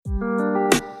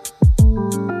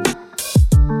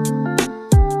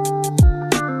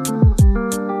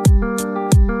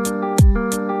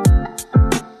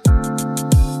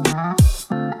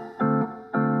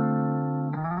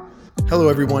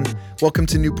everyone. Welcome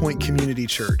to New Point Community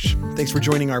Church. Thanks for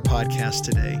joining our podcast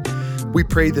today. We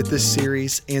pray that this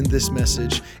series and this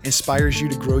message inspires you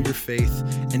to grow your faith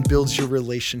and builds your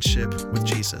relationship with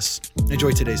Jesus.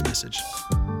 Enjoy today's message.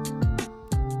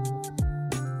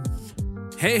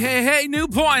 Hey, New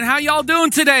Point, how y'all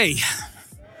doing today?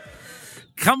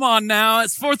 Come on now,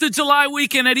 it's 4th of July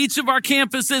weekend at each of our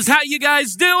campuses. How you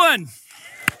guys doing?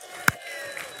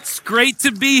 It's great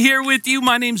to be here with you.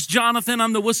 My name's Jonathan.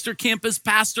 I'm the Worcester campus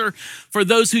pastor for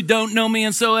those who don't know me.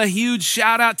 And so a huge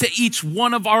shout out to each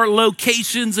one of our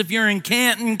locations. If you're in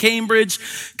Canton, Cambridge,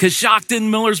 Coshocton,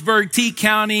 Millersburg, T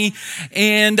County,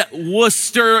 and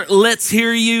Worcester, let's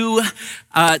hear you.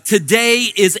 Today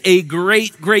is a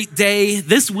great day.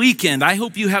 This weekend, I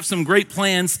hope you have some great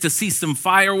plans to see some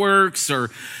fireworks or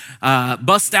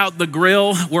bust out the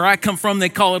grill. Where I come from, they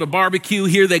call it a barbecue.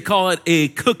 Here, they call it a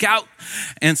cookout.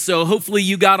 And so hopefully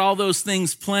you got all those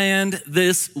things planned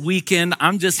this weekend.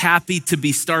 I'm just happy to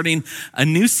be starting a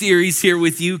new series here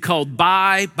with you called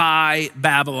Bye Bye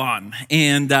Babylon.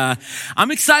 And I'm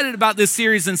excited about this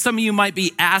series. And some of you might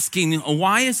be asking,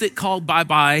 why is it called Bye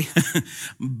Bye?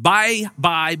 Bye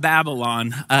Bye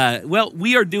Babylon. Well,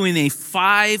 we are doing a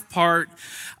 5-part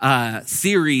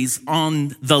series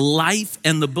on the life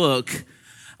and the book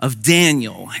of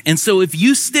Daniel. And so if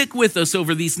you stick with us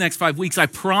over these next 5 weeks, I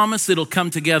promise it'll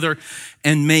come together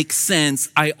and make sense.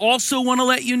 I also want to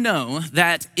let you know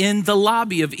that in the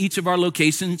lobby of each of our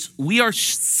locations, we are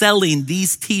selling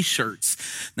these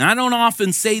t-shirts. Now, I don't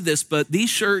often say this, but these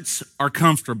shirts are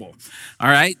comfortable. All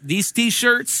right, these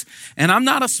t-shirts, and I'm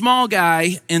not a small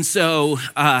guy. And so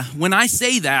when I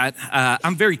say that,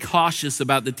 I'm very cautious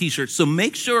about the t-shirts. So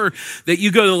make sure that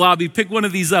you go to the lobby, pick one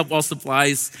of these up while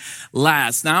supplies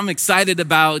last. Now, I'm excited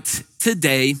about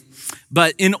today.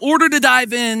 But in order to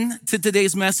dive in to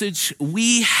today's message,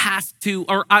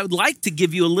 I would like to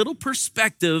give you a little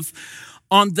perspective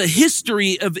on the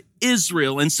history of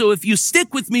Israel. And so if you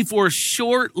stick with me for a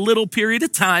short little period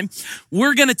of time,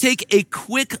 we're going to take a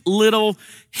quick little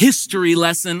history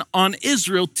lesson on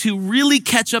Israel to really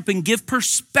catch up and give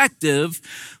perspective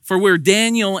for where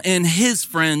Daniel and his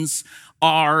friends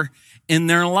are in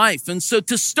their life. And so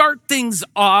to start things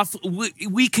off,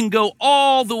 we can go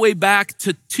all the way back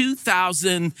to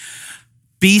 2000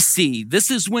 BC. This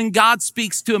is when God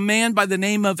speaks to a man by the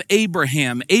name of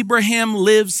Abraham. Abraham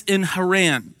lives in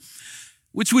Haran,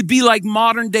 which would be like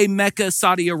modern day Mecca,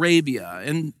 Saudi Arabia.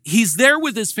 And he's there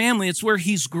with his family. It's where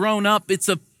he's grown up. It's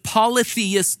a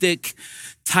polytheistic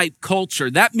type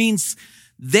culture. That means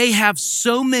they have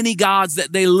so many gods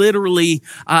that they literally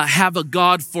have a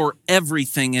god for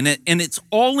everything. And it's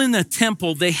all in the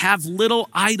temple. They have little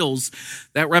idols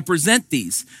that represent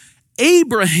these.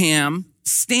 Abraham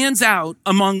stands out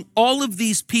among all of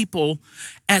these people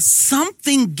as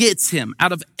something gets him.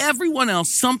 Out of everyone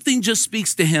else, something just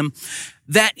speaks to him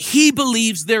that he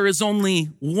believes there is only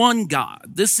one God.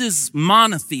 This is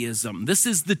monotheism. This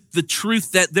is the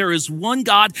truth that there is one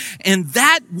God, and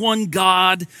that one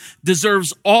God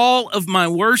deserves all of my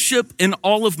worship and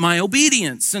all of my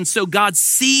obedience. And so God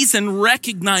sees and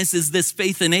recognizes this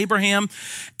faith in Abraham,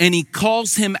 and he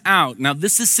calls him out. Now,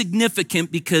 this is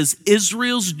significant because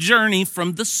Israel's journey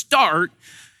from the start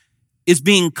is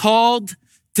being called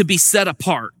to be set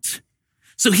apart.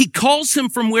 So he calls him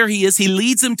from where he is. He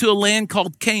leads him to a land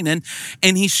called Canaan,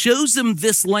 and he shows him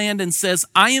this land and says,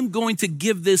 I am going to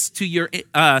give this to your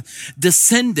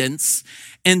descendants,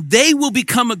 and they will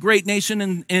become a great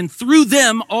nation, and through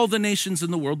them, all the nations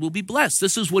in the world will be blessed.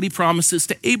 This is what he promises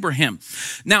to Abraham.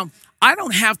 Now, I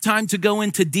don't have time to go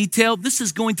into detail. This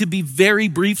is going to be very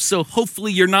brief, so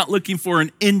hopefully you're not looking for an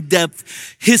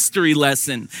in-depth history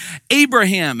lesson.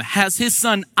 Abraham has his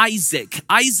son Isaac.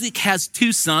 Isaac has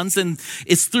 2 sons, and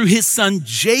it's through his son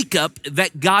Jacob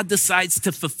that God decides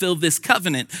to fulfill this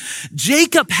covenant.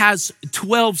 Jacob has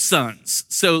 12 sons,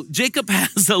 so Jacob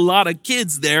has a lot of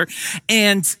kids there,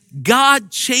 and God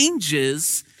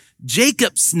changes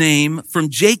Jacob's name from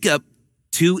Jacob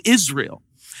to Israel.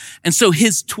 And so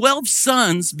his 12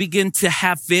 sons begin to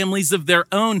have families of their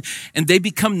own, and they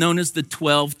become known as the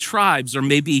 12 tribes, or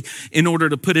maybe in order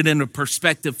to put it into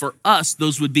perspective for us,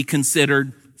 those would be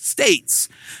considered states.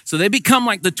 So they become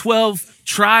like the 12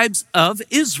 tribes of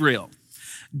Israel.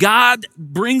 God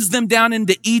brings them down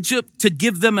into Egypt to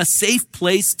give them a safe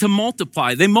place to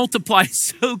multiply. They multiply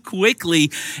so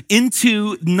quickly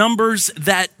into numbers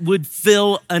that would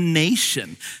fill a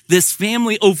nation. This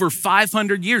family over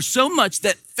 500 years, so much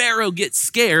that Pharaoh gets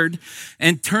scared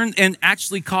and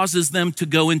actually causes them to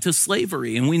go into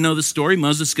slavery. And we know the story.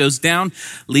 Moses goes down,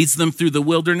 leads them through the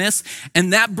wilderness.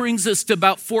 And that brings us to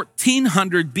about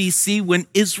 1400 BC when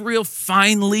Israel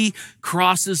finally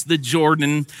crosses the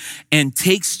Jordan and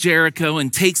takes Jericho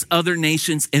and takes other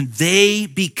nations, and they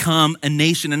become a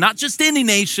nation. And not just any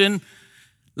nation.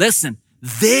 Listen,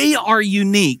 they are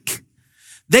unique.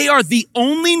 They are the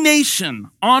only nation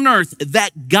on earth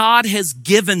that God has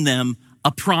given them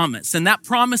a promise. And that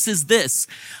promise is this: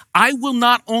 I will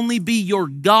not only be your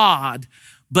God,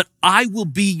 but I will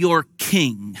be your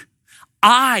king.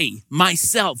 I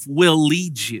myself will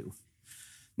lead you.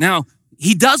 Now,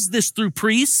 he does this through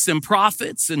priests and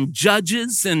prophets and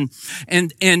judges and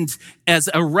as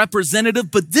a representative,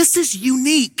 but this is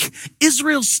unique.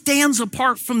 Israel stands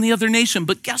apart from the other nation,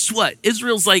 but guess what?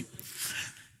 Israel's like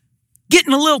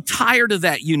getting a little tired of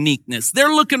that uniqueness.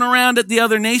 They're looking around at the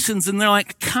other nations and they're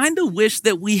like, I kind of wish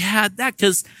that we had that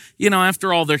because,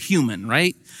 after all, they're human,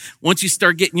 right? Once you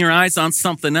start getting your eyes on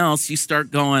something else, you start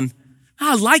going,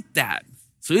 I like that.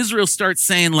 So Israel starts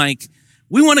saying like,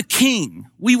 we want a king.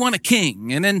 We want a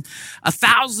king. And in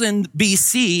 1000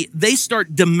 BC, they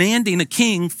start demanding a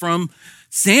king from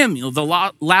Samuel,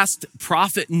 the last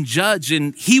prophet and judge.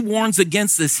 And he warns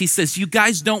against this. He says, you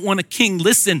guys don't want a king.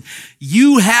 Listen,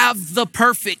 you have the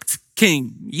perfect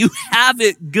king. You have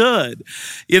it good.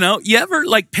 You ever,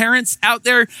 like parents out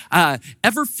there,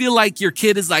 ever feel like your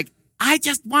kid is like, I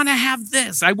just want to have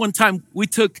this. One time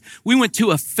we went to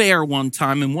a fair one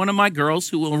time, and one of my girls,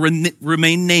 who will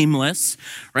remain nameless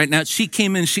right now, she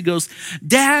came in, she goes,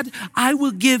 Dad, I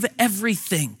will give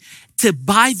everything to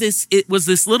buy this. It was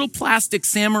this little plastic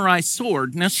samurai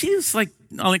sword. Now she was like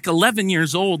 11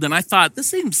 years old. And I thought,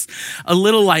 this seems a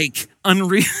little like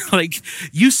unreal. Like,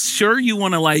 you sure you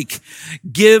want to like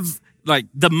give like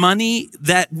the money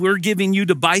that we're giving you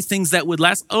to buy things that would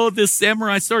last? Oh, this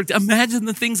samurai sword. Imagine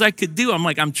the things I could do. I'm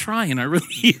like, I'm trying. I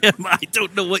really am. I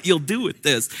don't know what you'll do with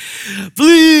this.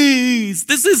 Please.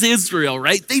 This is Israel,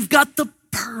 right? They've got the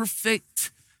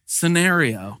perfect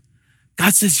scenario.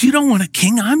 God says, you don't want a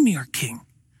king. I'm your king.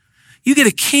 You get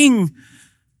a king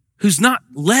who's not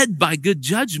led by good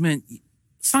judgment.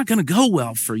 It's not going to go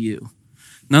well for you.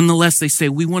 Nonetheless, they say,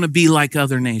 we want to be like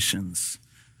other nations.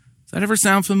 Does that ever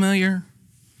sound familiar?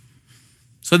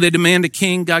 So they demand a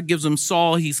king. God gives them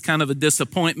Saul. He's kind of a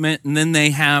disappointment. And then they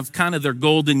have kind of their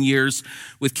golden years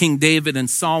with King David and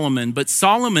Solomon. But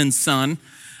Solomon's son,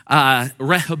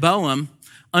 Rehoboam,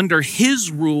 under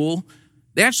his rule,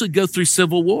 they actually go through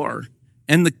civil war.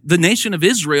 And the nation of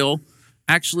Israel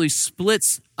actually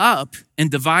splits up and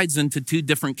divides into two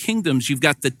different kingdoms. You've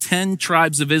got the 10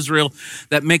 tribes of Israel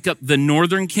that make up the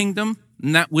northern kingdom,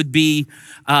 and that would be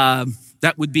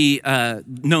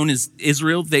known as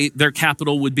Israel. Their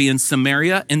capital would be in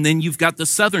Samaria. And then you've got the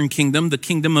southern kingdom, the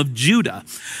kingdom of Judah.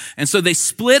 And so they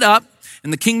split up,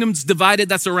 and the kingdom's divided.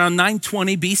 That's around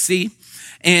 920 BC.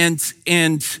 And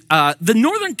the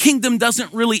northern kingdom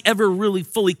doesn't really ever really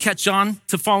fully catch on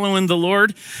to following the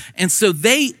Lord. And so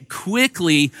they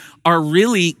quickly are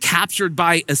really captured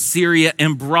by Assyria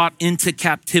and brought into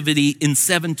captivity in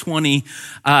 720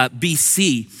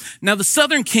 BC. Now, the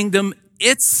southern kingdom,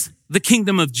 it's the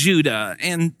kingdom of Judah,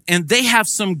 and they have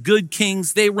some good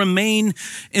kings. They remain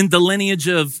in the lineage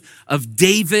of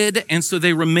David, and so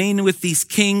they remain with these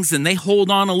kings, and they hold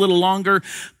on a little longer.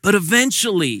 But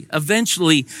eventually,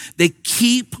 they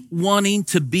keep wanting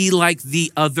to be like the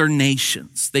other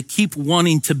nations. They keep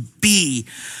wanting to be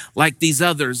like these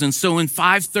others. And so in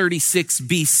 536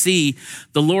 BC,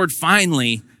 the Lord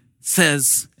finally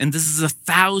says, and this is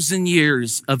 1,000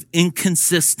 years of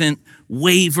inconsistent,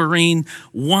 wavering,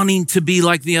 wanting to be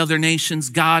like the other nations,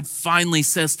 God finally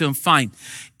says to him, fine,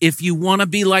 if you want to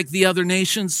be like the other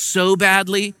nations so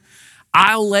badly,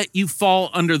 I'll let you fall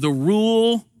under the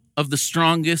rule of the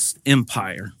strongest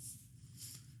empire.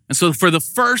 And so for the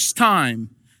first time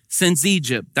since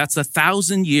Egypt, that's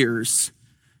 1,000 years,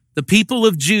 the people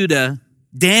of Judah,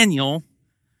 Daniel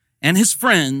and his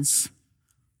friends,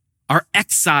 are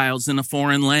exiles in a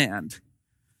foreign land.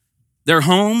 Their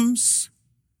homes,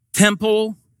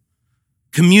 temple,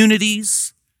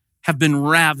 communities have been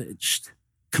ravaged,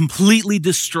 completely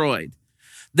destroyed.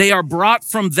 They are brought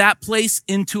from that place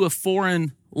into a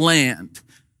foreign land.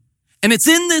 And it's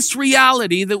in this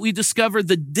reality that we discover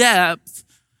the depth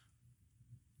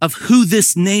of who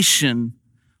this nation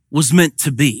was meant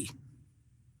to be.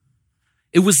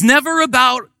 It was never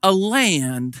about a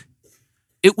land.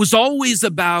 It was always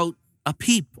about a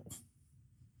people.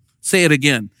 Say it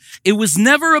again. It was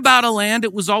never about a land.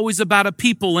 It was always about a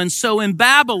people. And so in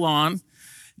Babylon,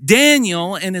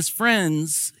 Daniel and his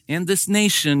friends and this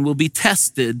nation will be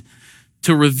tested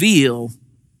to reveal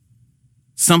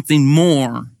something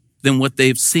more than what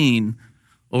they've seen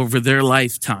over their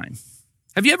lifetime.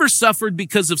 Have you ever suffered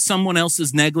because of someone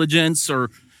else's negligence or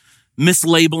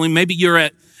mislabeling? Maybe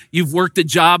you've worked a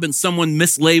job and someone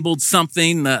mislabeled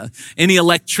something. Any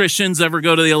electricians ever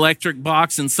go to the electric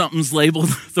box and something's labeled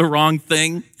the wrong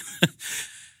thing?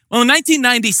 Well, in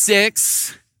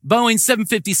 1996, Boeing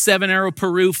 757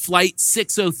 Aeroperu Flight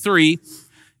 603,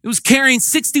 it was carrying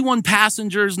 61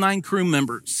 passengers, 9 crew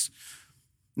members.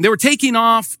 They were taking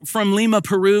off from Lima,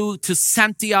 Peru to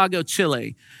Santiago,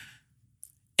 Chile.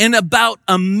 And about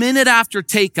a minute after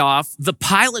takeoff, the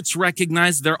pilots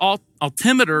recognized their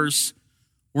altimeters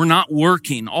were not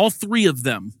working, all 3 of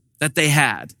them that they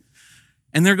had.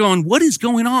 And they're going, what is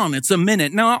going on? It's a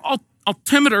minute. Now,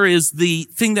 altimeter is the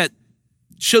thing that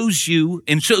shows you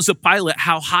and shows a pilot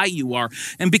how high you are.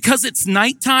 And because it's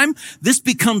nighttime, this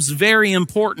becomes very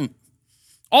important.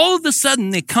 All of a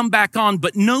sudden, they come back on,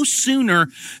 but no sooner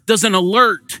does an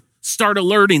alert start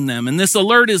alerting them. And this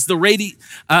alert is the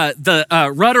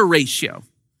rudder ratio.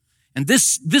 And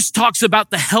this talks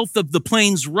about the health of the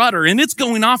plane's rudder. And it's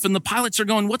going off, and the pilots are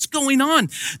going, what's going on?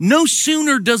 No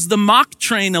sooner does the mock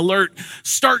train alert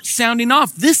start sounding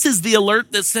off. This is the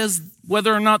alert that says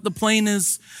whether or not the plane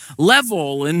is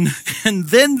level. And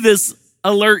then this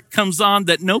alert comes on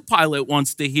that no pilot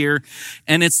wants to hear,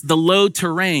 and it's the low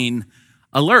terrain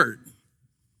alert.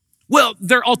 Well,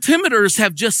 their altimeters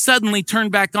have just suddenly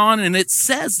turned back on, and it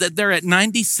says that they're at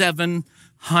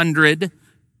 9,700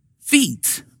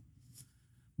 feet.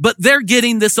 But they're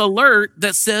getting this alert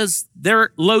that says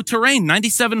they're low terrain.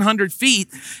 9,700 feet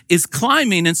is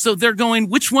climbing. And so they're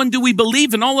going, which one do we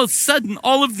believe? And all of a sudden,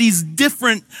 all of these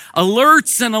different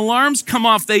alerts and alarms come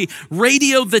off. They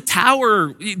radio the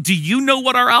tower. Do you know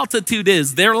what our altitude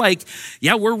is? They're like,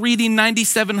 yeah, we're reading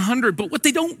 9,700. But what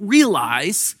they don't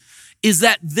realize is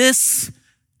that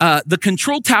the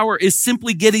control tower is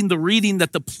simply getting the reading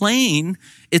that the plane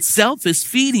itself is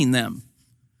feeding them.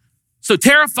 So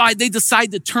terrified, they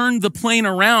decide to turn the plane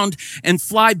around and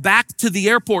fly back to the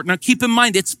airport. Now keep in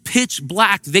mind, it's pitch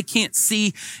black. They can't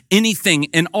see anything.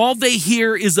 And all they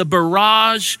hear is a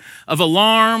barrage of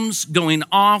alarms going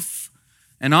off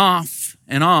and off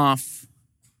and off.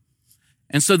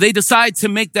 And so they decide to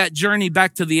make that journey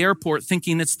back to the airport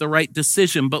thinking it's the right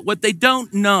decision. But what they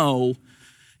don't know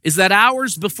is that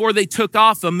hours before they took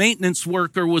off, a maintenance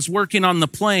worker was working on the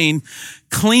plane,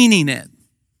 cleaning it.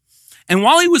 And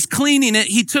while he was cleaning it,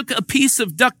 he took a piece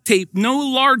of duct tape no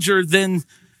larger than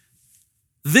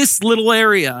this little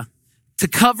area to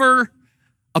cover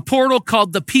a portal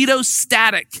called the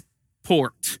pedostatic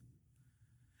port.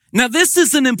 Now, this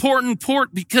is an important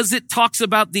port because it talks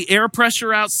about the air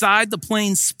pressure outside, the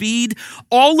plane's speed,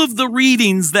 all of the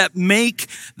readings that make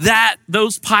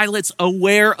those pilots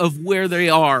aware of where they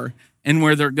are and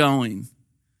where they're going.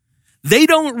 They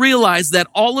don't realize that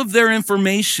all of their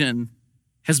information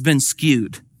has been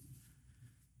skewed.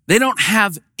 They don't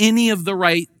have any of the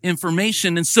right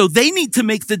information. And so they need to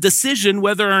make the decision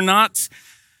whether or not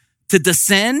to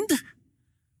descend,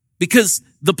 because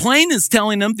the plane is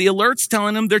telling them, the alert's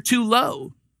telling them they're too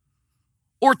low.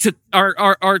 Or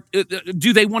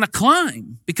do they want to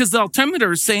climb? Because the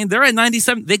altimeter is saying they're at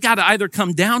 97. They got to either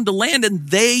come down to land, and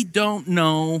they don't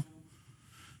know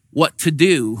what to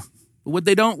do. What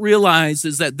they don't realize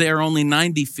is that they're only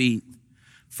 90 feet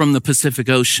from the Pacific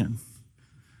Ocean.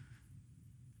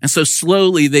 And so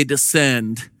slowly they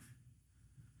descend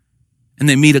and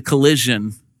they meet a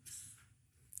collision,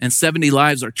 and 70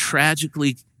 lives are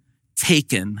tragically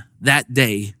taken that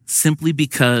day simply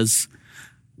because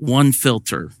one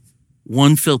filter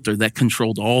that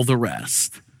controlled all the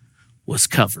rest was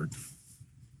covered.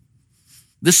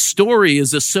 This story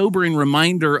is a sobering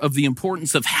reminder of the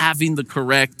importance of having the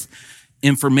correct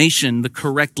information, the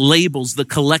correct labels,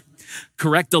 the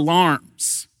correct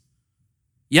alarms.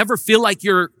 You ever feel like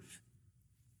you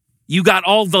got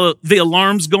all the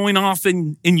alarms going off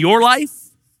in your life?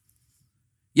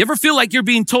 You ever feel like you're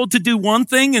being told to do one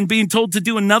thing and being told to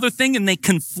do another thing, and they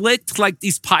conflict like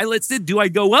these pilots did? Do I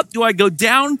go up? Do I go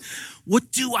down?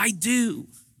 What do I do?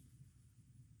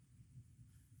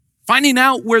 Finding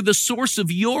out where the source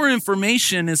of your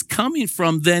information is coming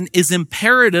from then is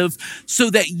imperative so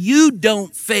that you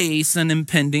don't face an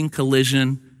impending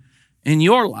collision in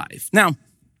your life. Now,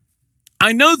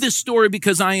 I know this story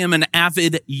because I am an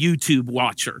avid YouTube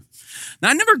watcher. Now,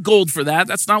 I never goaled for that.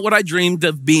 That's not what I dreamed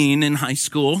of being in high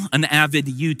school, an avid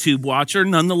YouTube watcher.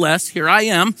 Nonetheless, here I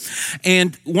am.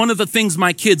 And one of the things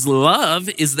my kids love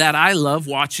is that I love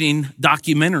watching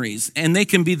documentaries. And they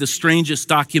can be the strangest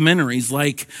documentaries,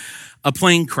 like a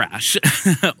plane crash?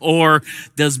 Or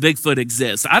does Bigfoot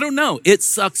exist? I don't know. It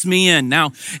sucks me in.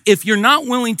 Now, if you're not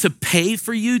willing to pay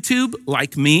for YouTube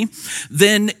like me,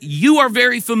 then you are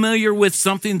very familiar with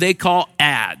something they call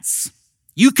ads.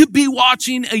 You could be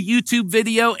watching a YouTube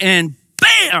video and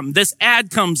bam, this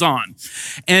ad comes on.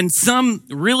 And some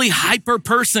really hyper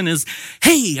person is,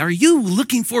 hey, are you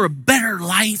looking for a better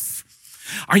life?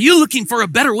 Are you looking for a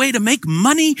better way to make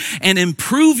money and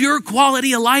improve your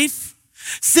quality of life?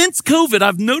 Since COVID,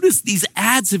 I've noticed these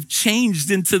ads have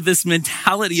changed into this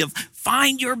mentality of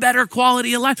find your better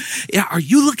quality of life. Are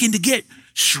you looking to get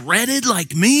shredded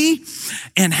like me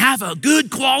and have a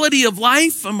good quality of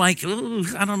life? I'm like,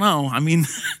 I don't know. I mean,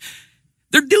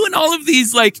 they're doing all of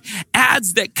these like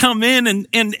ads that come in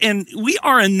and we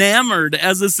are enamored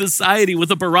as a society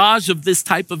with a barrage of this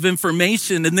type of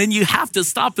information. And then you have to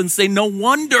stop and say, no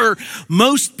wonder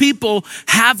most people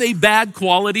have a bad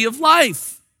quality of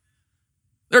life.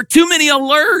 There are too many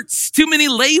alerts, too many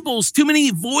labels, too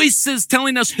many voices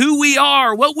telling us who we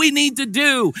are, what we need to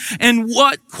do, and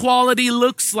what quality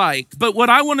looks like. But what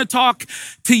I want to talk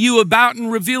to you about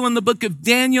and reveal in the book of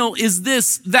Daniel is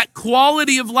this, that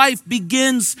quality of life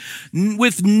begins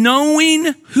with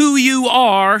knowing who you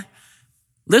are,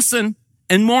 listen,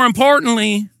 and more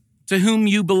importantly, to whom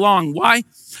you belong. Why?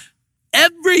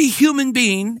 Every human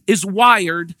being is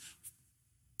wired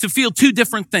to feel two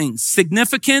different things.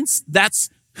 Significance, that's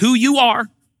who you are.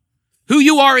 Who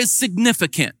you are is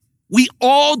significant. We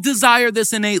all desire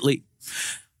this innately.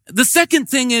 The second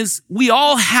thing is we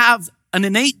all have an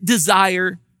innate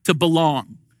desire to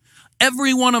belong.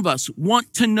 Every one of us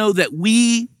want to know that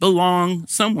we belong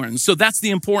somewhere. And so that's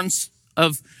the importance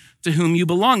of to whom you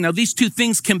belong. Now, these two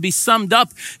things can be summed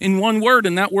up in one word,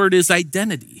 and that word is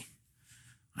identity.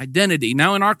 Identity.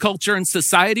 Now, in our culture and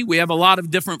society, we have a lot of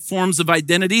different forms of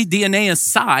identity. DNA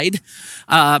aside,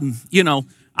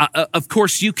 of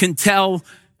course, you can tell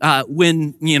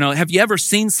when, have you ever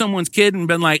seen someone's kid and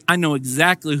been like, I know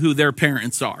exactly who their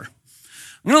parents are?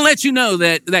 I'm going to let you know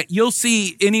that you'll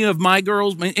see any of my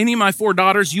girls, any of my 4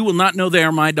 daughters, you will not know they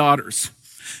are my daughters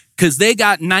because they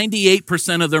got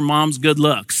 98% of their mom's good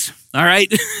looks. All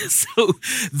right. So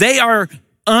they are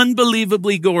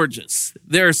unbelievably gorgeous.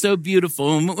 They're so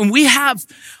beautiful. And we have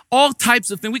all types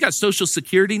of things. We got social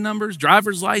security numbers,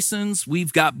 driver's license.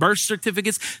 We've got birth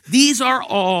certificates. These are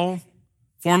all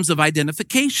forms of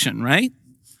identification, right?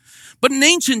 But in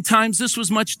ancient times, this was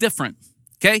much different,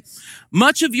 okay?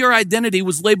 Much of your identity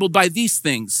was labeled by these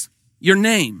things. Your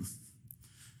name.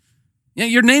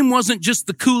 Your name wasn't just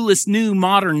the coolest new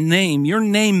modern name. Your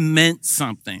name meant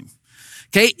something.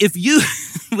 Okay, if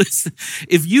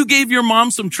you gave your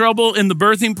mom some trouble in the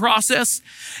birthing process,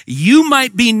 you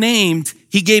might be named,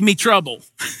 he gave me trouble.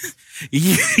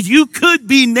 You could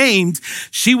be named,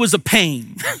 she was a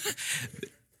pain.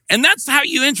 And that's how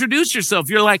you introduce yourself.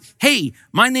 You're like, hey,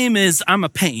 my name is, I'm a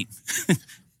pain.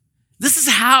 This is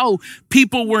how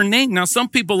people were named. Now, some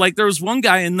people, like there was one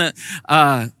guy in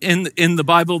the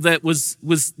Bible that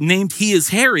was named, he is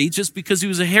Harry, just because he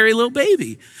was a hairy little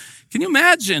baby. Can you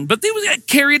imagine? But they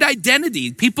carried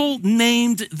identity. People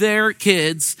named their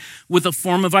kids with a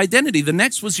form of identity. The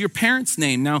next was your parents'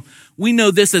 name. Now, we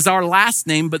know this as our last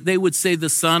name, but they would say the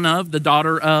son of, the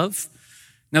daughter of.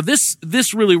 Now,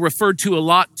 this really referred to a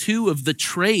lot, too, of the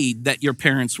trade that your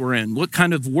parents were in, what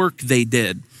kind of work they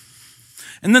did.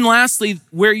 And then lastly,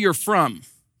 where you're from.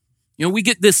 We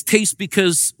get this taste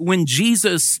because when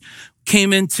Jesus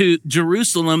came into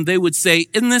Jerusalem, they would say,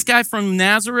 isn't this guy from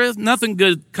Nazareth? Nothing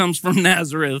good comes from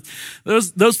Nazareth.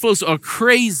 Those folks are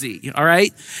crazy, all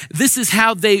right? This is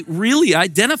how they really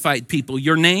identified people.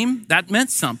 Your name, that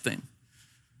meant something.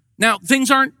 Now,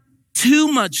 things aren't too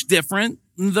much different,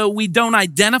 though we don't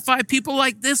identify people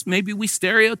like this. Maybe we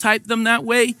stereotype them that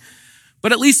way.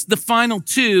 But at least the final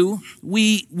two,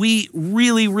 we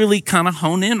really, really kind of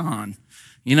hone in on.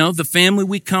 The family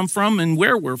we come from and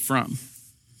where we're from.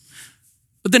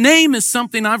 But the name is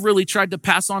something I've really tried to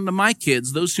pass on to my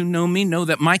kids. Those who know me know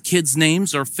that my kids'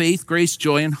 names are Faith, Grace,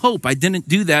 Joy, and Hope. I didn't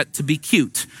do that to be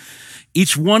cute.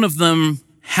 Each one of them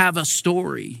have a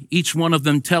story. Each one of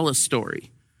them tell a story.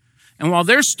 And while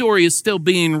their story is still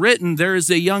being written, there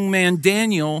is a young man,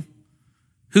 Daniel,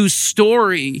 whose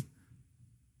story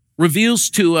reveals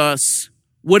to us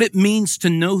what it means to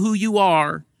know who you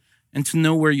are and to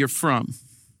know where you're from.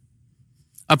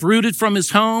 Uprooted from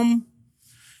his home,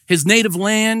 his native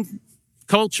land,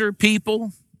 culture,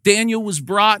 people, Daniel was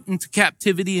brought into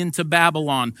captivity into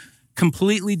Babylon,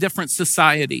 completely different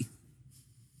society.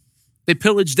 They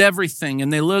pillaged everything,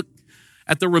 and they looked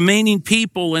at the remaining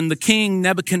people, and the king,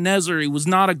 Nebuchadnezzar, he was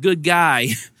not a good guy.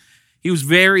 He was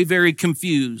very, very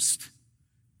confused.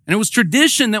 And it was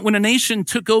tradition that when a nation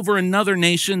took over another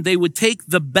nation, they would take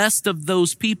the best of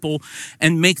those people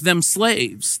and make them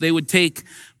slaves. They would take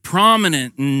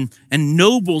prominent and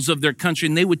nobles of their country,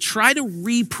 and they would try to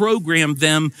reprogram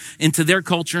them into their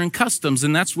culture and customs.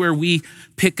 And that's where we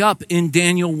pick up in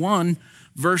Daniel 1,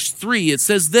 verse 3. It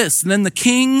says this: "And then the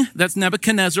king," that's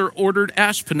Nebuchadnezzar, "ordered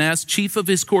Ashpenaz, chief of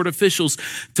his court officials,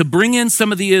 to bring in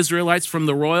some of the Israelites from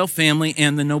the royal family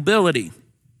and the nobility.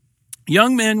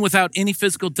 Young men without any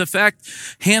physical defect,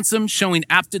 handsome, showing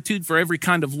aptitude for every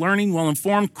kind of learning,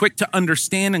 well-informed, quick to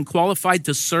understand, and qualified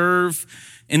to serve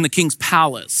in the king's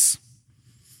palace.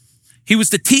 He was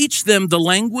to teach them the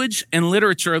language and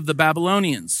literature of the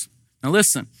Babylonians." Now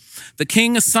listen, "The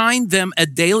king assigned them a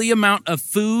daily amount of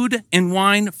food and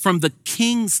wine from the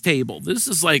king's table." This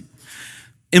is like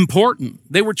important.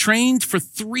 "They were trained for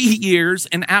 3 years,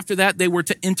 and after that they were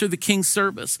to enter the king's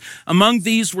service. Among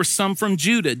these were some from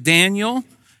Judah: Daniel,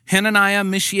 Hananiah,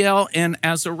 Mishael, and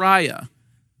Azariah."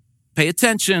 Pay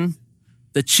attention.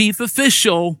 The chief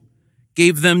official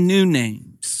gave them new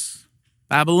names,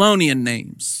 Babylonian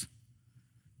names.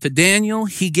 To Daniel,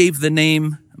 he gave the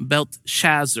name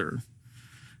Belteshazzar.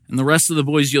 And the rest of the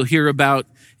boys you'll hear about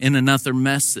in another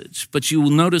message. But you will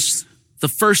notice the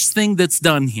first thing that's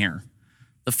done here,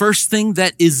 the first thing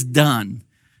that is done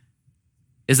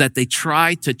is that they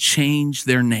try to change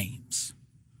their names.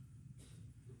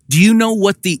 Do you know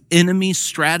what the enemy's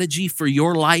strategy for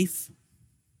your life?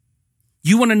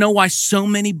 You want to know why so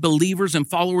many believers and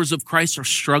followers of Christ are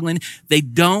struggling? They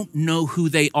don't know who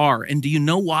they are. And do you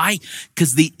know why?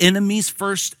 Because the enemy's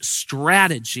first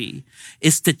strategy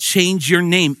is to change your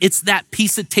name. It's that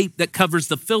piece of tape that covers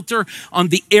the filter on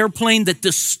the airplane that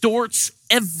distorts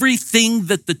everything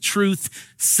that the truth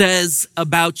says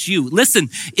about you. Listen,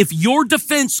 if your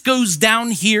defense goes down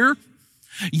here,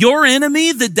 your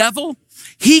enemy, the devil,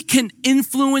 he can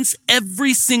influence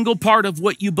every single part of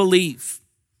what you believe.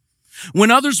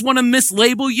 When others want to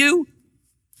mislabel you,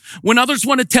 when others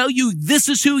want to tell you this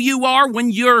is who you are, when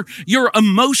your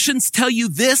emotions tell you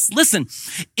this, listen,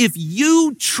 if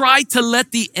you try to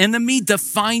let the enemy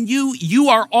define you, you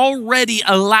are already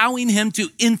allowing him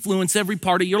to influence every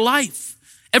part of your life,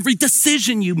 every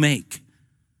decision you make.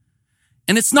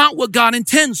 And it's not what God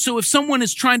intends. So if someone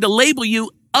is trying to label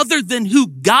you other than who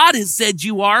God has said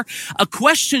you are, a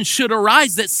question should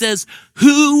arise that says,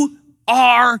 who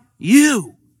are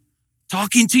you?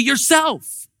 Talking to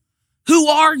yourself. Who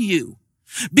are you?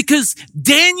 Because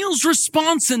Daniel's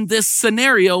response in this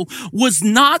scenario was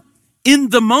not in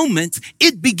the moment.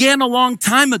 It began a long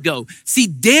time ago. See,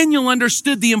 Daniel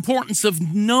understood the importance of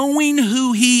knowing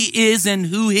who he is and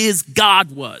who his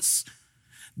God was.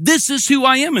 This is who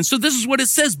I am. And so this is what it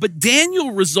says. But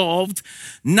Daniel resolved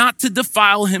not to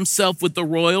defile himself with the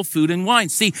royal food and wine.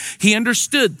 See, he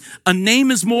understood a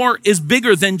name is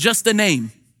bigger than just a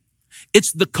name.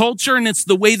 It's the culture and it's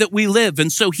the way that we live.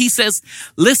 And so he says,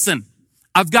 listen,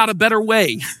 I've got a better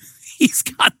way. He's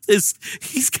got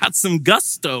some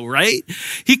gusto, right?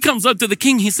 He comes up to the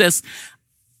king. He says,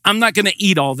 I'm not going to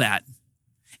eat all that.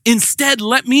 Instead,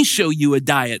 let me show you a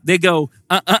diet. They go,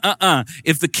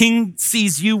 If the king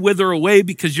sees you wither away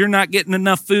because you're not getting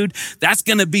enough food, that's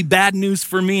going to be bad news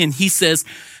for me. And he says,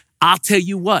 I'll tell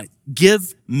you what,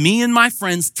 give me and my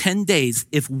friends 10 days.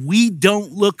 If we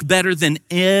don't look better than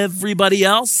everybody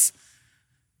else,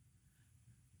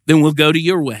 then we'll go to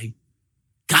your way.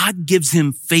 God gives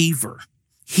him favor.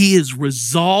 He is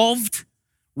resolved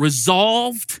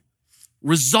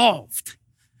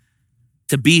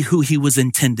to be who he was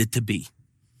intended to be.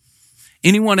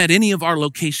 Anyone at any of our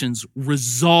locations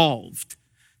resolved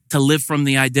to live from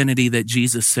the identity that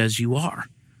Jesus says you are.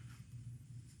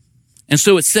 And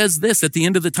so it says this, at the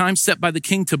end of the time set by the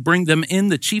king to bring them in,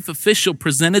 the chief official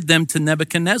presented them to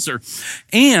Nebuchadnezzar.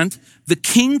 And the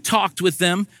king talked with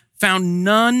them, found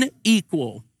none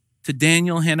equal to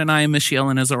Daniel, Hananiah, Mishael,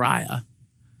 and Azariah.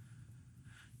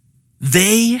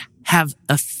 They have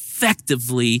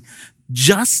effectively,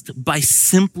 just by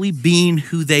simply being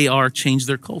who they are, changed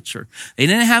their culture. They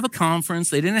didn't have a conference.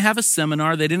 They didn't have a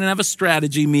seminar. They didn't have a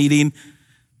strategy meeting.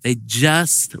 They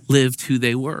just lived who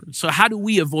they were. So how do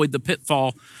we avoid the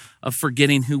pitfall of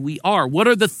forgetting who we are? What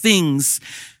are the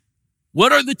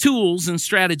tools and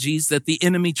strategies that the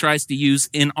enemy tries to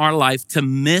use in our life to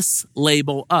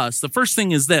mislabel us? The first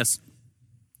thing is this: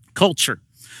 culture.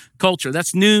 Culture.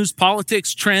 That's news,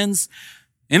 politics, trends,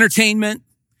 entertainment.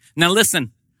 Now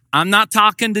listen, I'm not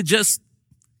talking to just,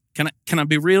 can I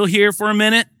be real here for a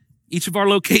minute? Each of our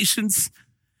locations.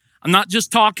 I'm not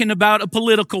just talking about a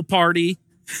political party.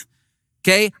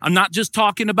 Okay, I'm not just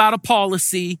talking about a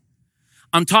policy.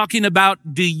 I'm talking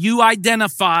about, do you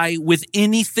identify with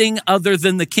anything other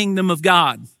than the kingdom of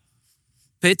God?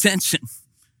 Pay attention.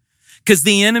 Because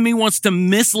the enemy wants to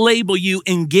mislabel you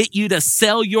and get you to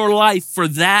sell your life for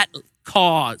that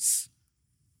cause.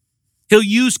 He'll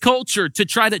use culture to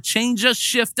try to change us,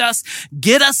 shift us,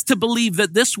 get us to believe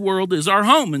that this world is our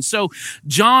home. And so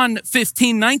John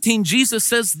 15:19, Jesus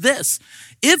says this,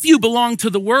 if you belong to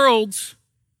the world,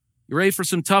 you ready for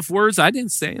some tough words? I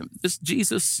didn't say them. This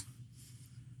Jesus.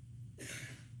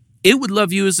 It would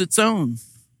love you as its own.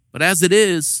 But as it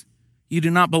is, you do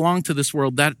not belong to this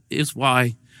world. That is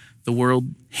why the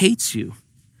world hates you.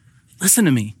 Listen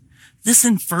to me. This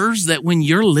infers that when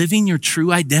you're living your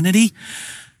true identity,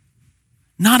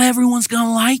 not everyone's going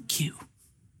to like you.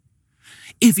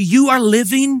 If you are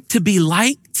living to be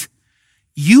liked,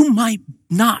 you might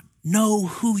not know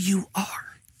who you are.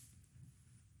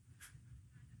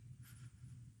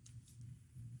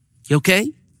 You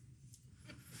okay?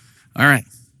 All right.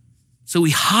 So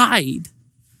we hide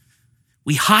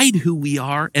who we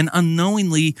are, and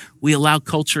unknowingly we allow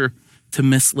culture to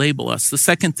mislabel us. The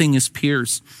second thing is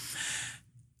peers.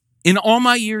 In all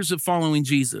my years of following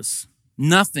Jesus,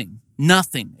 nothing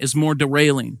is more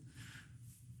derailing.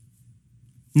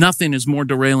 Nothing is more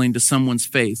derailing to someone's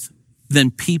faith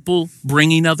than people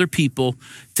bringing other people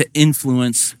to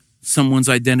influence someone's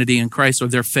identity in Christ or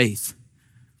their faith.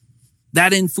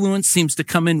 That influence seems to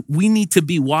come in. We need to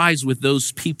be wise with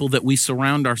those people that we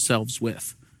surround ourselves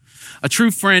with. A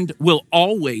true friend will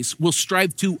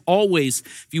strive to always,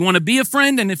 if you want to be a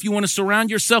friend and if you want to surround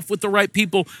yourself with the right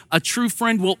people, a true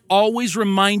friend will always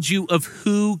remind you of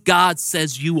who God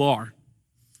says you are.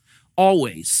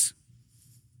 Always.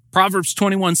 Proverbs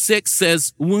 21:6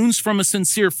 says, wounds from a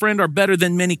sincere friend are better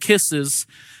than many kisses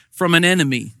from an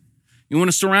enemy. You want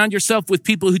to surround yourself with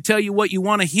people who tell you what you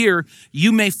want to hear.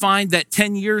 You may find that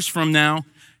 10 years from now,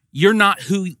 you're not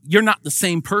the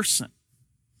same person.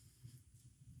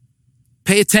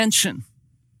 Pay attention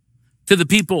to the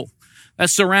people that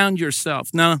surround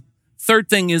yourself. Now, third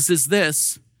thing is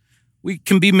this. We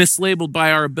can be mislabeled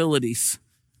by our abilities.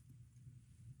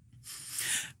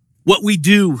 What we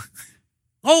do.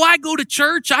 Oh, I go to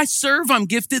church, I serve, I'm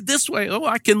gifted this way. Oh,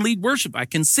 I can lead worship, I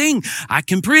can sing, I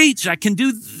can preach, I can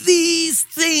do these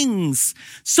things.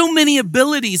 So many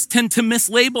abilities tend to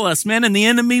mislabel us, man, and the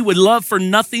enemy would love for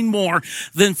nothing more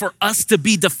than for us to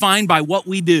be defined by what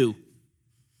we do.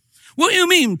 What do you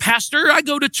mean, Pastor? I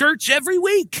go to church every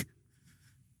week.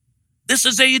 This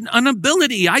is an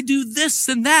ability. I do this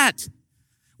and that.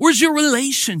 Where's your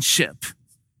relationship?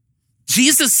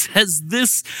 Jesus has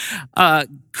this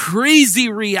crazy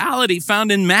reality found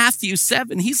in Matthew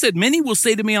 7. He said, many will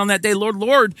say to me on that day, Lord,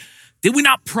 Lord, did we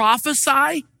not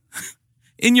prophesy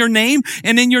in your name?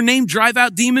 And in your name drive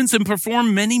out demons and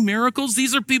perform many miracles?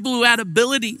 These are people who had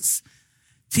abilities.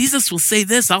 Jesus will say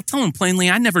this. I'll tell him plainly,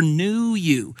 I never knew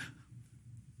you.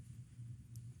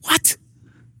 What?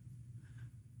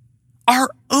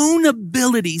 Our own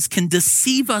abilities can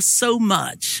deceive us so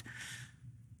much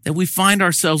that we find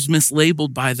ourselves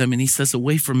mislabeled by them. And he says,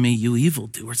 away from me, you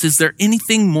evildoers. Is there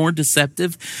anything more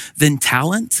deceptive than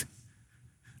talent?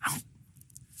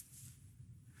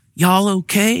 Y'all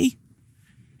okay?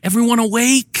 Everyone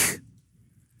awake?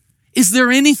 Is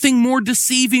there anything more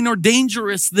deceiving or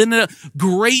dangerous than a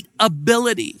great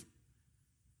ability?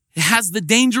 It has the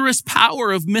dangerous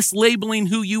power of mislabeling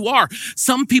who you are.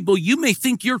 Some people, you may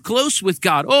think you're close with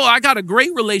God. Oh, I got a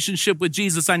great relationship with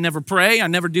Jesus. I never pray. I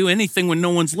never do anything when no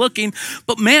one's looking.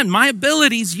 But man, my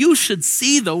abilities, you should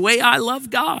see the way I love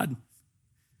God.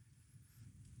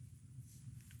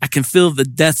 I can feel the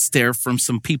death stare from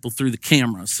some people through the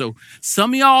camera. So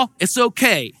some of y'all, it's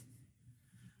okay.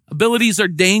 Abilities are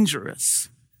dangerous.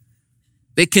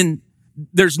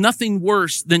 There's nothing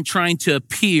worse than trying to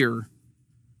appear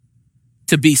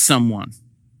to be someone.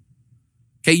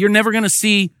 Okay, you're never going to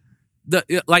see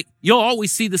you'll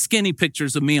always see the skinny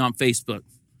pictures of me on Facebook.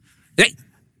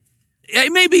 They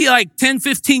may be like 10,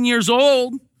 15 years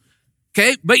old,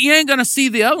 okay, but you ain't going to see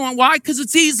the other one. Why? Because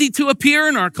it's easy to appear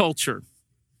in our culture.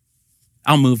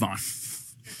 I'll move on.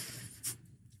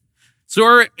 So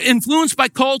we're influenced by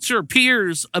culture,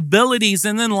 peers, abilities,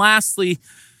 and then lastly,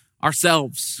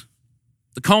 ourselves.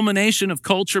 The culmination of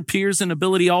culture, peers, and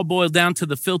ability all boil down to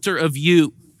the filter of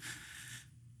you.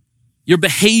 Your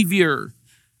behavior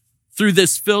through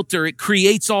this filter, it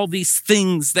creates all these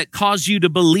things that cause you to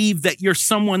believe that you're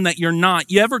someone that you're not.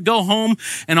 You ever go home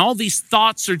and all these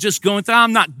thoughts are just going through,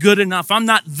 I'm not good enough. I'm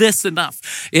not this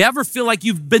enough. You ever feel like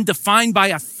you've been defined by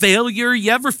a failure? You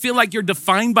ever feel like you're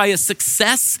defined by a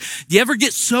success? Do you ever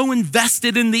get so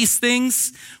invested in these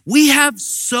things? We have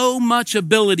so much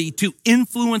ability to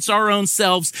influence our own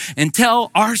selves and tell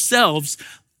ourselves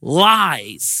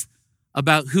lies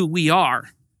about who we are.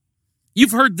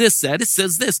 You've heard this said. It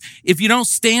says this: if you don't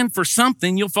stand for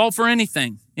something, you'll fall for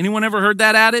anything. Anyone ever heard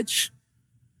that adage?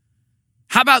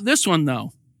 How about this one,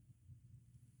 though?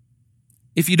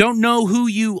 If you don't know who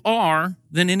you are,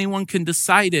 then anyone can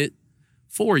decide it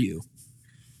for you.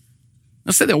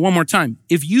 I'll say that one more time.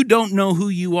 If you don't know who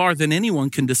you are, then anyone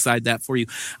can decide that for you.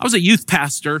 I was a youth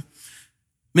pastor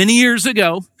many years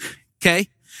ago, okay?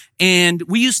 And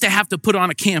we used to have to put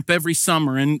on a camp every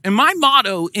summer. And my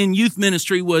motto in youth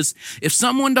ministry was, if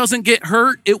someone doesn't get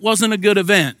hurt, it wasn't a good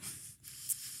event.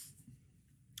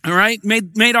 All right?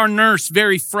 Made our nurse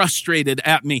very frustrated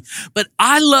at me. But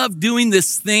I loved doing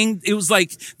this thing. It was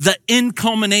like the end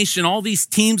culmination. All these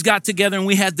teams got together and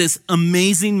we had this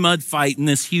amazing mud fight in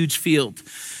this huge field.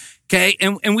 Okay?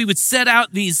 And we would set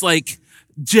out these like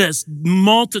just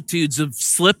multitudes of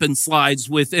slip and slides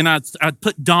and I'd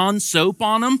put Dawn soap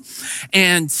on them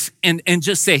and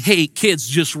just say, hey, kids,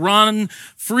 just run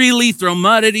freely, throw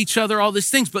mud at each other, all these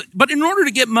things. But in order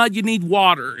to get mud, you need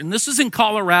water. And this is in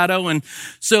Colorado. And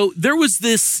so there was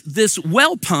this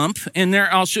well pump, and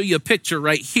there, I'll show you a picture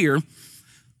right here.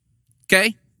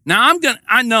 Okay. Now I'm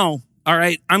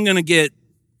going to get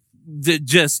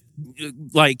just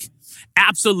like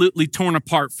absolutely torn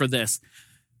apart for this.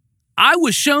 I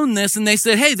was shown this and they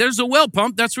said, hey, there's a well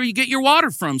pump. That's where you get your water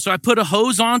from. So I put a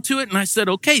hose onto it and I said,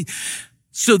 okay,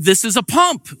 so this is a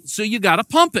pump. So you got to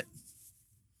pump it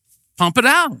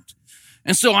out.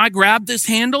 And so I grabbed this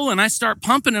handle and I start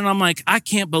pumping and I'm like, I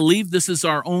can't believe this is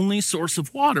our only source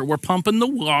of water. We're pumping the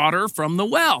water from the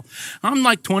well. I'm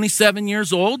like 27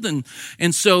 years old. And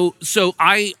so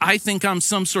I think I'm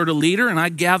some sort of leader, and I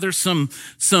gather some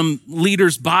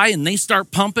leaders by and they start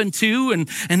pumping too. And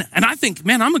I think,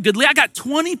 man, I'm a good leader. I got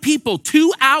 20 people,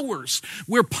 2 hours.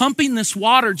 We're pumping this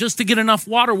water just to get enough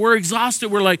water. We're exhausted.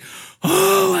 We're like,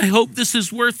 oh, I hope this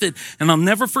is worth it. And I'll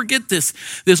never forget this.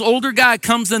 This older guy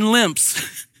comes and limps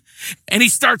and he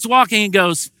starts walking and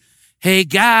goes, hey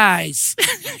guys.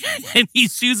 And he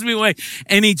shoos me away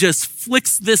and he just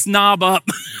flicks this knob up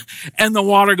and the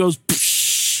water goes,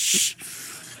 psh.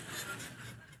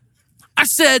 I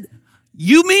said,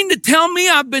 you mean to tell me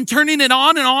I've been turning it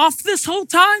on and off this whole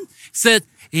time? He said,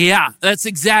 yeah, that's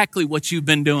exactly what you've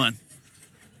been doing.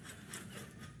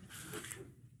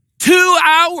 2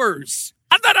 hours.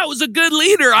 I thought I was a good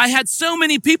leader. I had so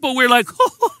many people. We're like,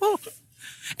 oh,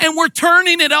 and we're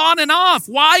turning it on and off.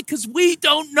 Why? Because we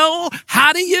don't know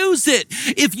how to use it.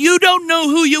 If you don't know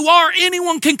who you are,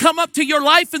 anyone can come up to your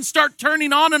life and start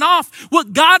turning on and off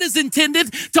what God has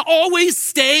intended to always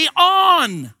stay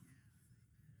on.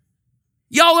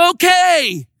 Y'all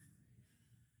okay?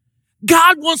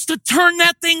 God wants to turn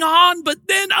that thing on, but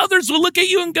then others will look at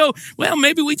you and go, well,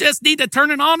 maybe we just need to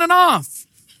turn it on and off.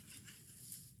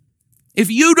 If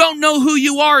you don't know who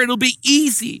you are, it'll be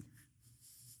easy.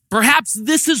 Perhaps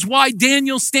this is why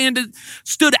Daniel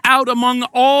stood out among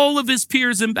all of his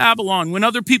peers in Babylon. When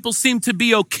other people seemed to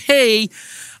be okay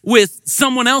with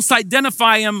someone else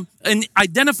identifying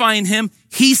him,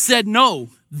 he said, no,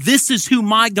 this is who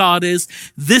my God is.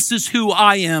 This is who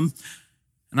I am.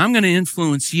 And I'm going to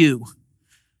influence you.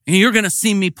 And you're going to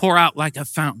see me pour out like a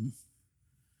fountain.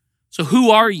 So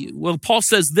who are you? Well, Paul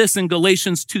says this in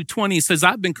Galatians 2:20. He says,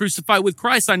 I've been crucified with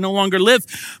Christ. I no longer live,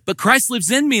 but Christ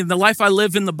lives in me. In the life I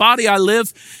live in the body, I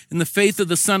live in the faith of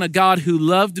the Son of God who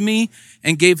loved me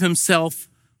and gave himself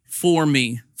for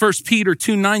me. 1 Peter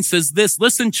 2:9 says this,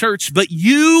 listen, church, but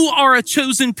you are a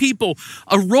chosen people,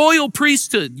 a royal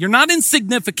priesthood. You're not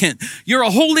insignificant. You're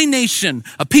a holy nation,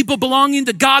 a people belonging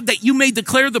to God, that you may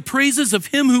declare the praises of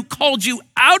him who called you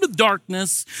out of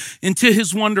darkness into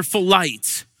his wonderful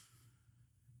light.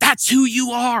 That's who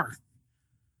you are.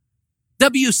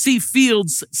 W.C.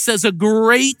 Fields says a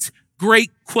great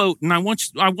quote, and I want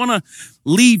to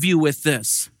leave you with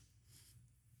this.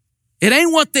 It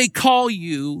ain't what they call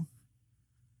you,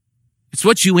 it's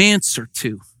what you answer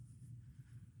to.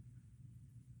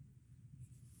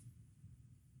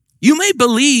 You may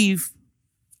believe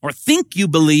or think you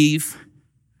believe,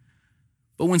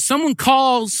 but when someone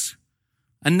calls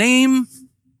a name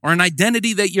or an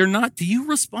identity that you're not, do you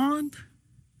respond?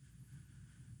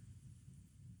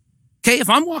 Okay,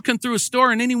 if I'm walking through a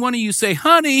store and any one of you say,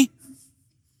 honey,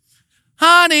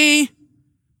 I'm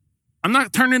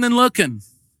not turning and looking.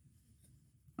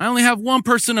 I only have one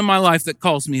person in my life that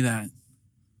calls me that.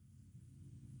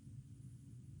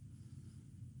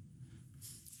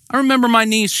 I remember my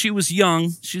niece, she was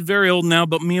young. She's very old now,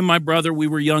 but me and my brother, we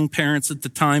were young parents at the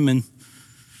time, and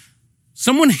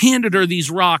someone handed her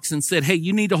these rocks and said, hey,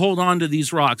 you need to hold on to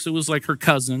these rocks. It was like her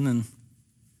cousin, and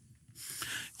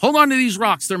hold on to these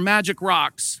rocks. They're magic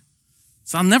rocks.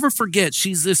 So I'll never forget,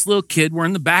 she's this little kid. We're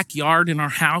in the backyard in our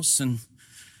house, and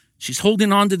she's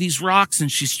holding on to these rocks,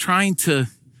 and she's trying to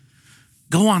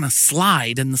go on a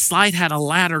slide, and the slide had a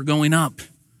ladder going up.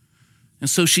 And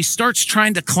so she starts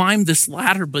trying to climb this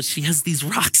ladder, but she has these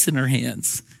rocks in her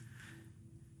hands.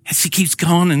 And she keeps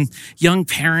going, and young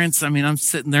parents, I'm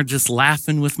sitting there just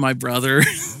laughing with my brother.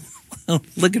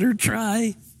 Look at her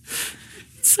try.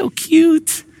 It's so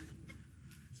cute.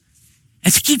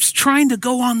 And she keeps trying to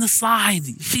go on the slide.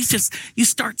 You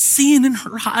start seeing in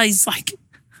her eyes like,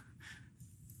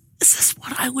 is this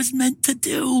what I was meant to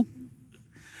do?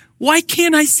 Why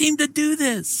can't I seem to do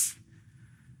this?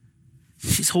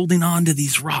 She's holding on to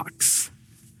these rocks,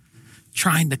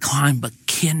 trying to climb, but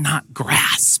cannot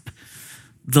grasp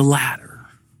the ladder.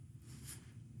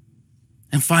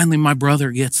 And finally, my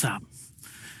brother gets up,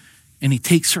 and he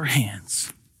takes her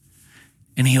hands,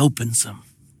 and he opens them,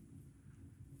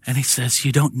 and he says,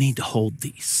 you don't need to hold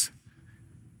these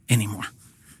anymore.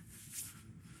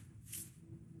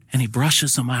 And he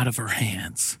brushes them out of her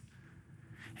hands,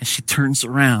 and she turns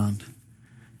around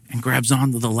and grabs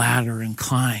onto the ladder and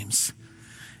climbs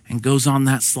and goes on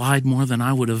that slide more than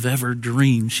I would have ever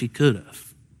dreamed she could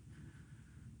have.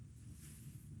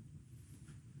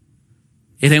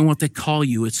 It ain't what they call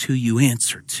you, it's who you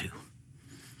answer to.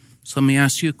 So let me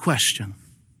ask you a question.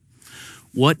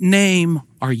 What name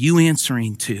are you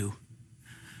answering to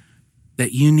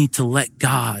that you need to let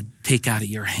God take out of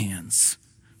your hands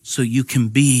so you can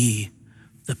be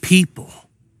the people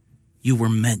you were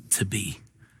meant to be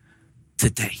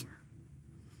today?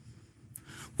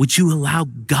 Would you allow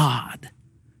God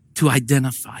to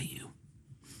identify you?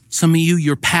 Some of you,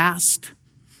 your past,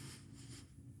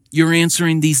 you're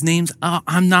answering these names. Oh,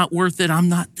 I'm not worth it. I'm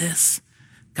not this.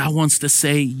 God wants to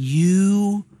say,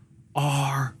 you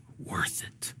are worth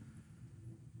it.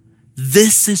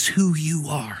 This is who you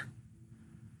are.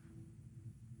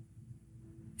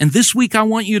 And this week, I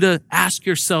want you to ask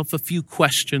yourself a few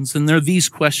questions, and they're these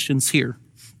questions here.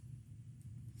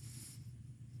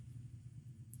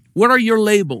 What are your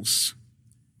labels?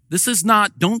 This is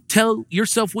not, don't tell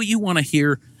yourself what you want to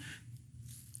hear.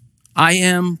 I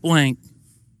am blank.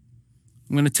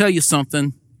 I'm going to tell you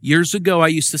something. Years ago, I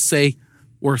used to say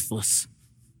worthless.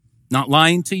 Not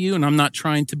lying to you, and I'm not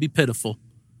trying to be pitiful.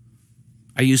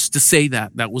 I used to say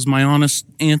that. That was my honest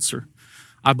answer.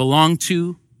 I belong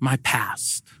to my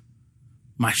past,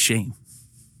 my shame.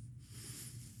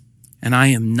 And I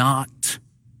am not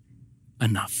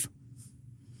enough.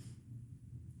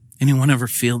 Anyone ever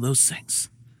feel those things?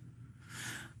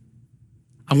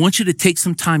 I want you to take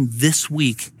some time this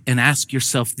week and ask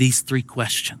yourself these three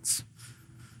questions.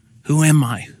 Who am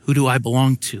I? Who do I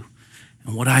belong to?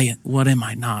 And what am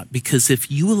I not? Because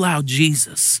if you allow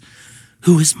Jesus,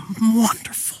 who is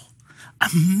wonderful,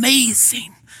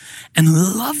 amazing, and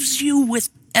loves you with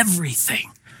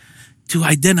everything, to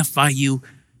identify you,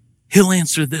 he'll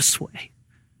answer this way.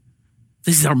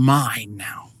 These are mine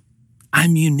now.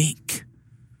 I'm unique.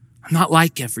 I'm not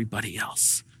like everybody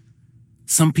else.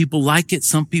 Some people like it,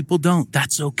 some people don't.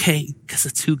 That's okay, because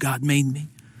it's who God made me.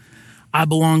 I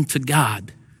belong to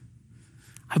God.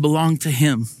 I belong to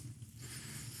him.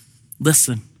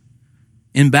 Listen,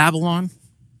 in Babylon,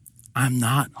 I'm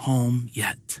not home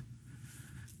yet.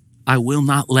 I will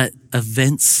not let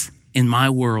events in my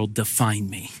world define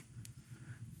me.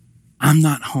 I'm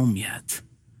not home yet.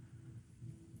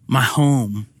 My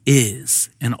home is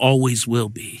and always will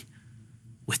be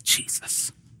with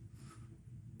Jesus.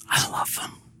 I love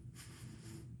him.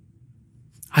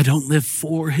 I don't live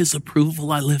for his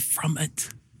approval. I live from it.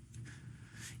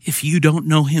 If you don't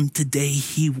know him today,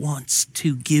 he wants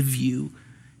to give you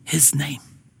his name.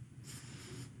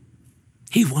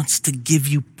 He wants to give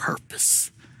you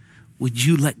purpose. Would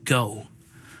you let go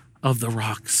of the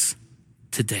rocks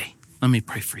today? Let me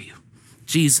pray for you.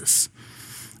 Jesus,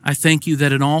 I thank you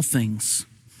that in all things,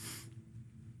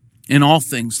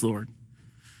 Lord,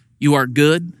 you are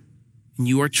good and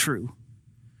you are true.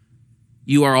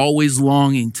 You are always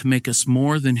longing to make us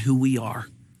more than who we are.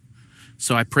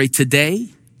 So I pray today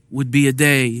would be a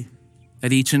day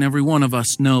that each and every one of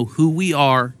us know who we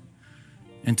are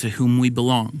and to whom we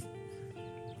belong.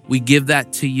 We give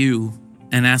that to you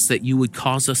and ask that you would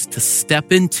cause us to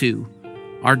step into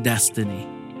our destiny.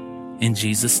 In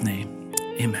Jesus' name,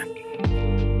 amen.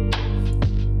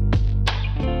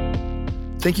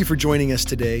 Thank you for joining us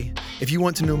today. If you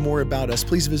want to know more about us,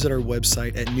 please visit our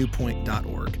website at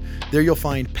newpoint.org. There you'll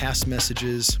find past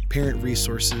messages, parent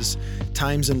resources,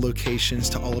 times and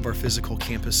locations to all of our physical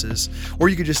campuses, or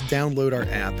you could just download our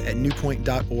app at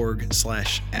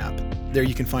newpoint.org/app. There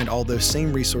you can find all those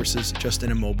same resources just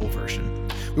in a mobile version.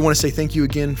 We want to say thank you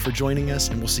again for joining us,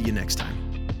 and we'll see you next time.